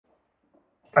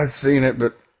I seen it,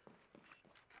 but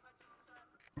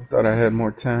I thought I had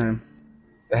more time.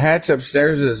 The hatch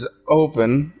upstairs is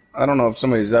open. I don't know if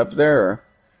somebody's up there or...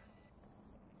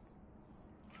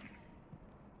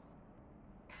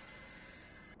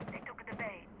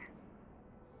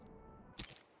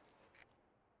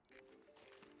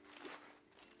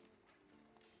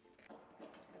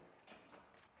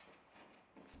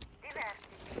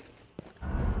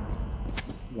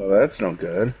 Well, that's no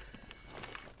good.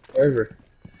 If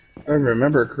I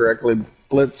remember correctly,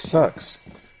 Blitz sucks.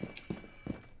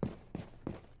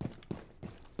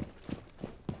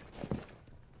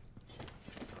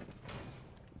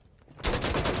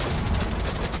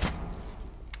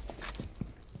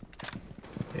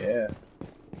 Yeah.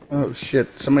 Oh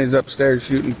shit, somebody's upstairs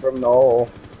shooting from the hole.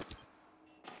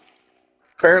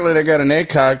 Apparently they got an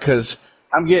ACOG because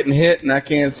I'm getting hit and I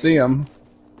can't see them.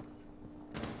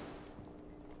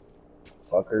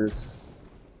 Fuckers.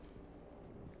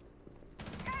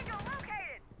 Tango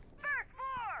located! First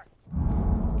floor!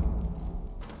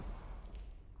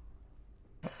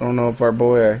 I don't know if our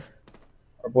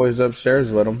boy's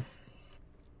upstairs with him.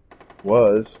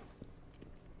 Was.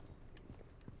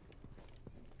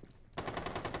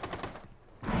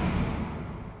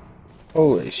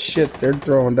 Holy shit, they're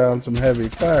throwing down some heavy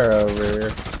fire over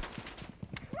here.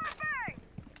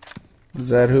 Is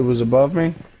that who was above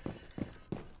me?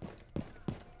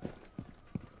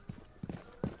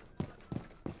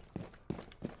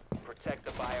 Protect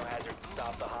the biohazard to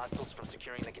stop the hostiles from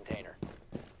securing the container.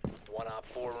 One op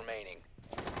 4 remaining.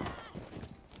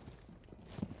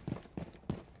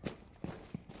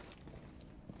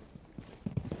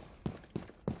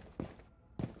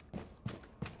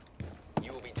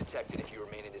 You will be detected if you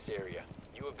remain in this area.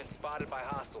 You have been spotted by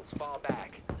hostiles. Fall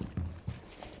back.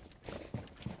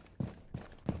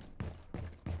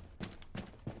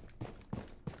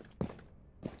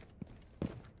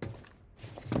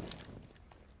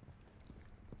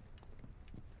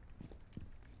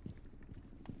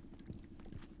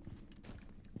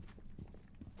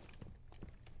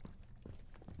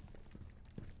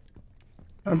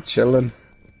 I'm chilling.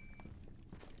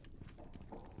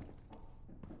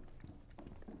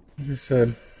 Like I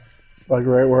said, it's like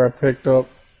right where I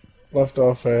left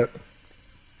off at.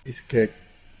 He's kicked.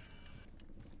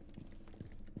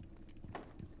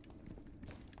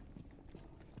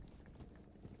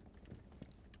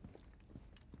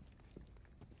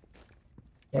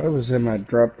 I was him, I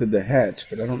dropped to the hatch,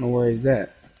 but I don't know where he's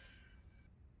at.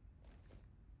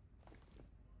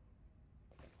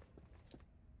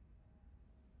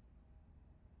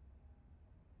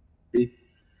 He,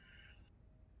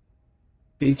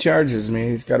 he charges me,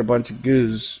 he's got a bunch of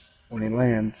goos when he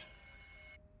lands.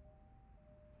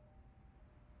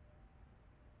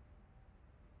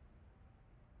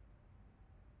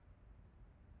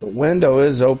 The window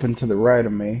is open to the right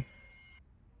of me.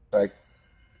 Like,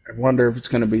 I wonder if it's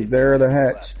going to be there or the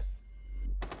hatch.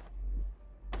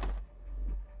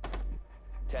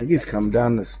 I think he's come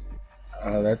down this.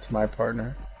 That's my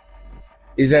partner.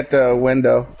 He's at the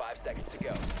window. 5 seconds to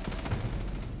go.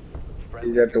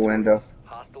 He's at the window.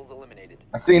 Hostiles eliminated.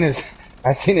 I seen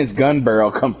his gun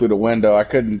barrel come through the window. I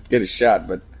couldn't get a shot,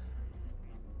 but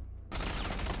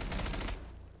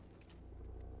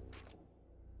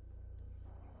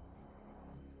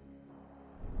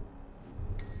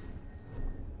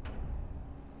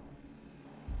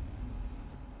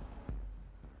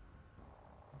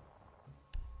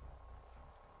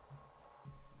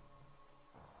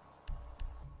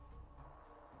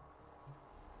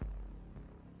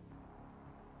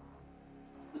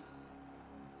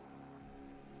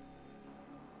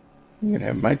you can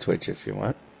have my Twitch if you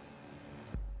want.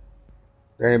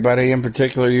 Is there anybody in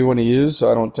particular you want to use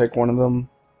so I don't take one of them?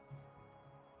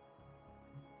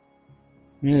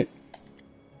 Yeah.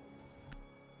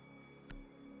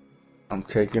 I'm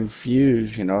taking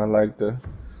Fuse, you know, I like to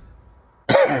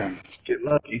get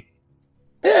lucky.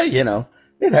 Yeah, you know,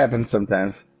 it happens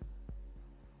sometimes.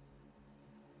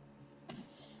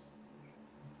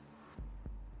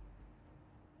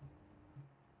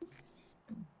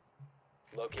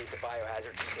 Locate the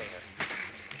biohazard container.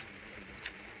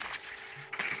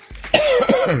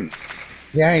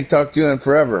 Yeah, I ain't talked to you in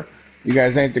forever. You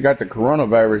guys ain't got the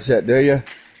coronavirus yet, do you?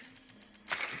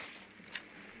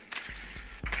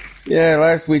 Yeah,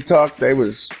 last we talked, they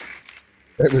was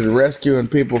rescuing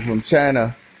people from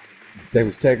China. They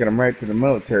was taking them right to the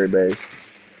military base.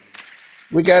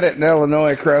 We got it in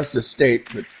Illinois across the state,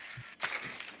 but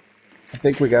I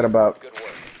think we got about Good work.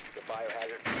 The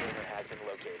biohazard container has been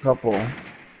located. a couple.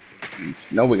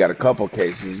 No, we got a couple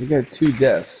cases. We got 2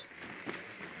 deaths.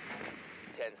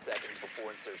 10 seconds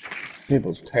before insertion.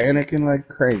 People's panicking like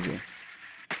crazy.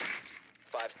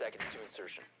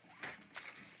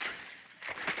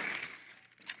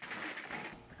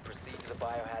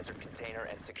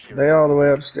 They all the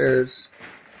way upstairs.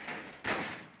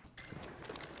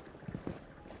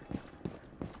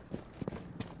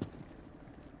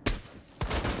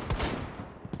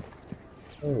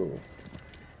 Oh.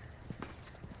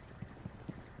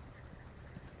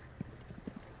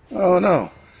 Oh no.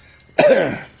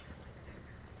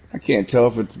 I can't tell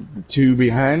if it's the two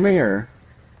behind me or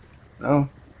no.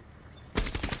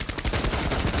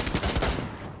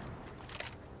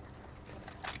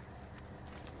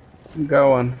 I'm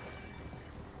going.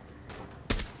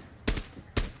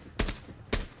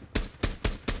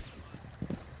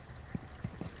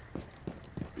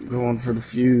 Going for the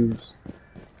fuse.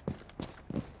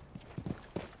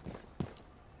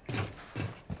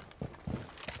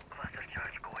 Cluster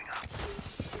charge going up.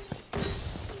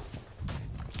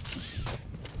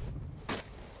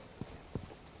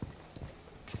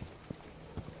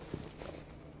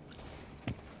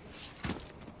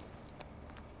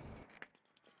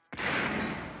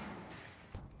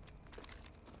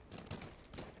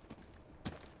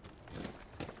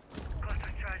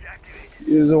 Cluster charge activated.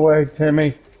 Use away,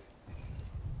 Timmy.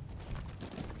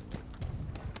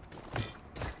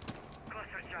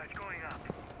 Cluster charge going up.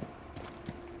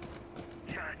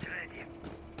 Charge ready.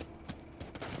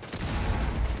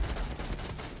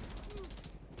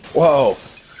 Whoa.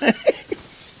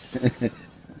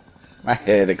 My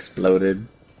head exploded.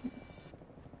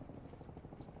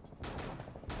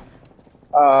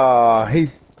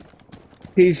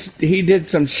 He did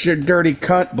some dirty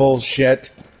cunt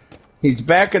bullshit. He's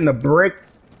back in the brick.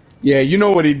 Yeah, you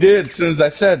know what he did as soon as I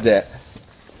said that.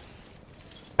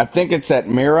 I think it's that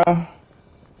Mira.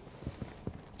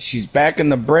 She's back in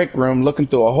the break room looking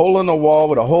through a hole in the wall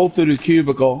with a hole through the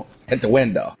cubicle at the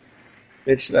window.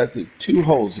 Bitch, that through 2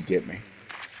 holes to get me.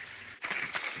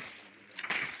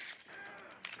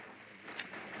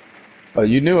 Oh,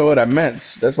 you knew what I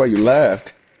meant. That's why you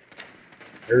laughed.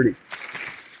 Dirty.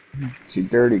 She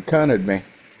dirty cunted me.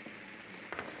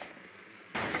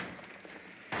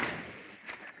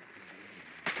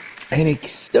 And he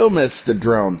still missed the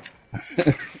drone.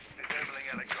 Disabling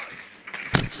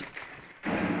electronics.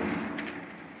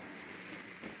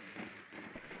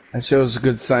 That shows a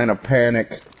good sign of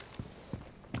panic.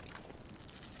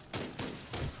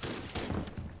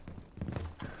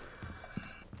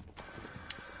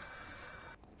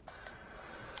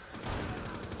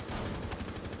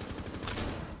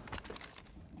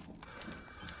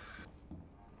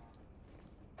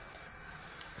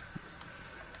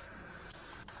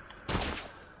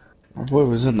 My boy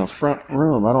was in the front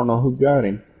room. I don't know who got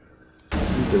him. I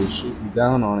think they were shooting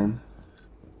down on him.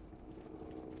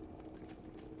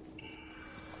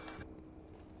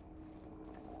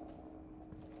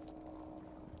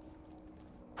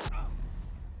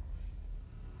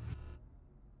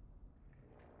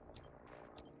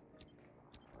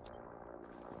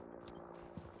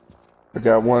 I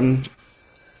got one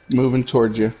moving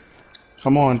towards you.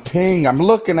 Come on, ping. I'm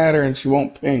looking at her and she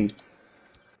won't ping.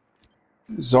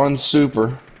 It's on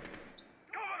super.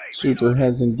 Super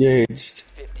has engaged.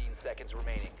 15 seconds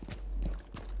remaining.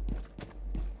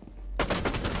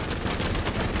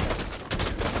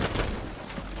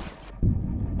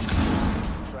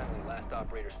 Friendly, last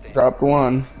operator standing. Dropped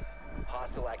one.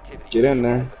 Hostile activity. Get in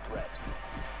there. Threat.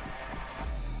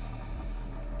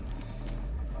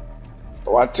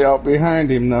 Watch out behind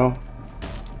him, though.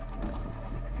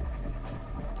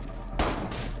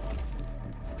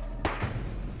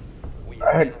 We I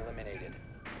have had- been eliminated.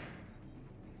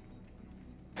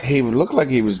 He looked like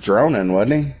he was droning,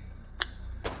 wasn't he?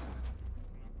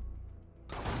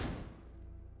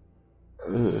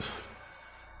 Ugh.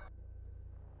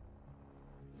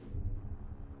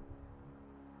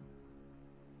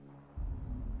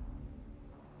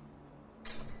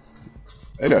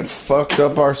 They done fucked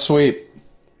up our sweep.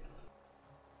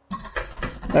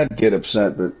 I'd get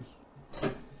upset, but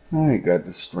I ain't got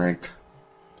the strength.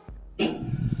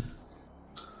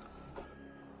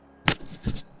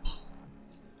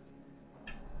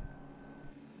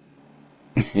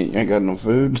 You ain't got no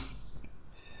food?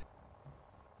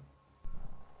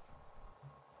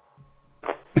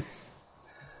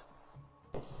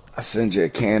 I send you a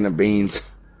can of beans.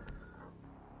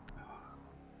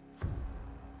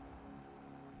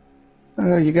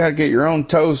 You gotta get your own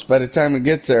toast by the time it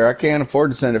gets there. I can't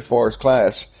afford to send it for his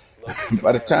class.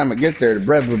 By the time it gets there, the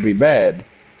bread would be bad.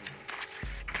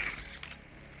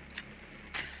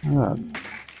 You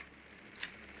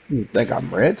think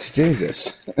I'm rich?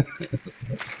 Jesus.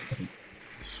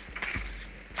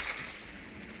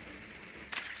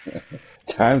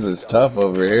 Times is tough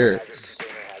over here. Hazard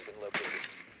container has been located.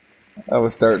 I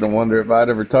was starting to wonder if I'd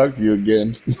ever talk to you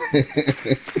again.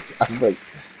 I was like,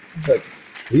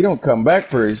 he don't come back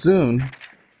pretty soon.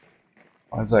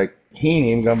 I was like, he ain't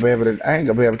even gonna be able to. I ain't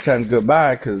gonna be able to tell him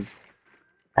goodbye because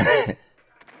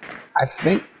I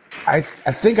think I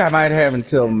think I might have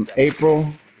until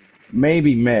April,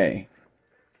 maybe May,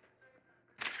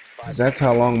 because that's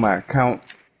how long my account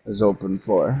is open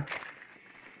for.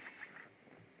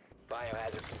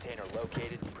 Biohazard container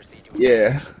located. Proceed to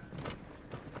Yeah.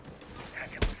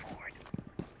 Have to move forward.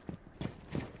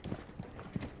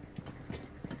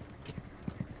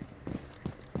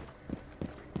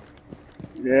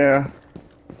 Yeah.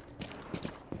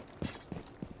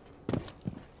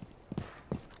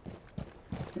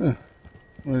 Huh.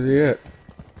 Where's he at?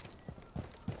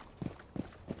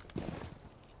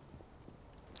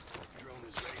 Drone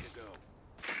is ready to go.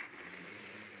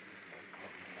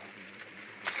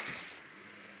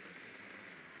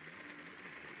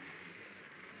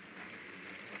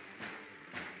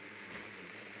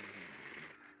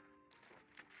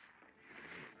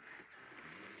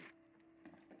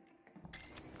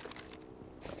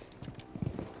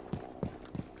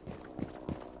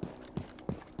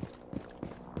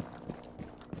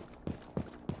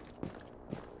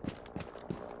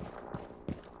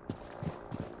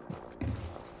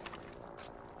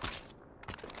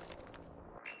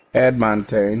 Ad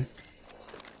Montaigne.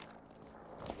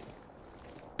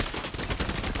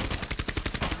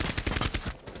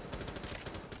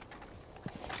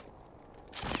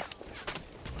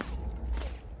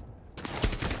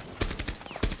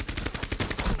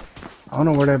 I don't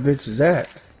know where that bitch is at.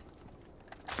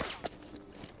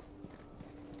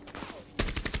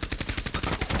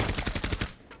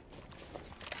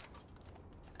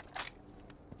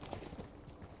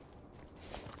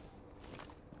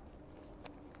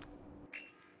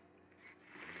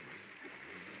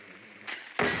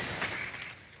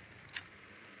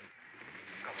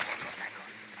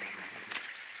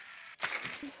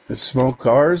 The smoke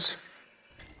cars?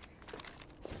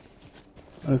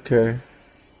 Okay.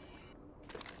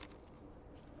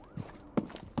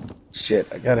 Shit,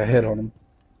 I got a hit on him.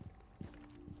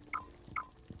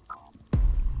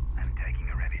 I'm taking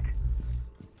a rabbit.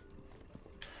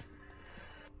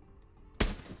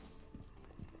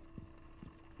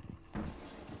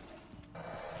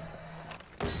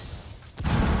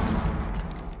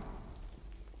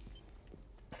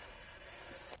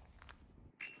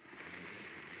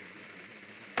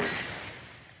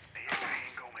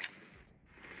 Incoming.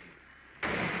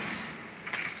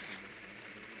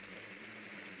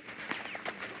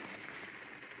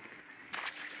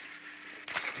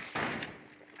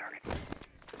 Target.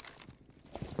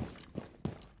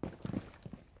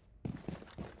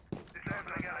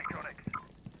 Disabling electronics.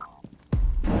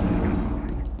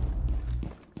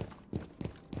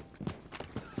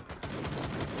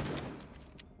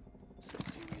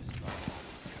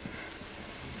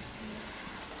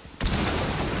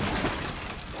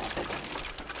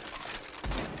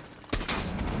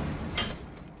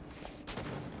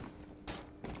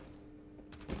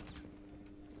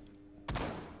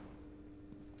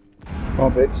 Oh,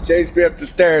 bitch, chase me up the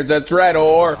stairs. That's right,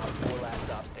 whore. 4 last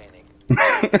stop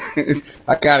standing.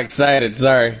 I got excited,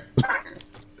 sorry.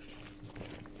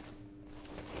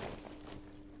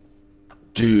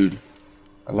 Dude,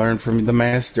 I learned from the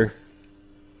master.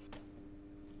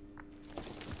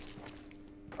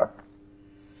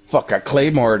 Fuck, I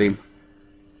claymored him.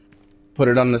 Put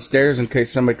it on the stairs in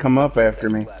case somebody come up after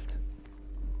me. Left.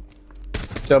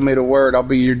 Tell me the word, I'll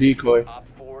be your decoy. Op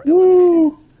 4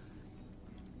 Woo!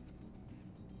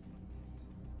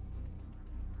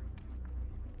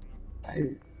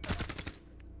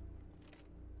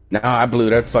 Now I blew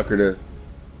that fucker to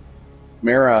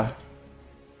Mira.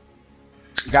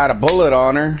 Got a bullet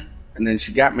on her, and then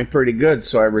she got me pretty good,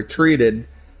 so I retreated.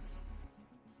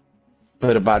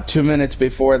 But about 2 minutes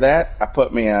before that, I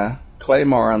put me a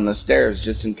claymore on the stairs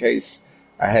just in case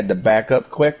I had to back up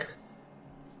quick.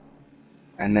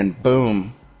 And then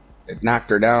boom, it knocked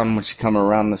her down when she come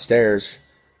around the stairs.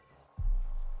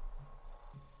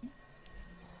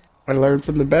 I learned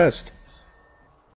from the best.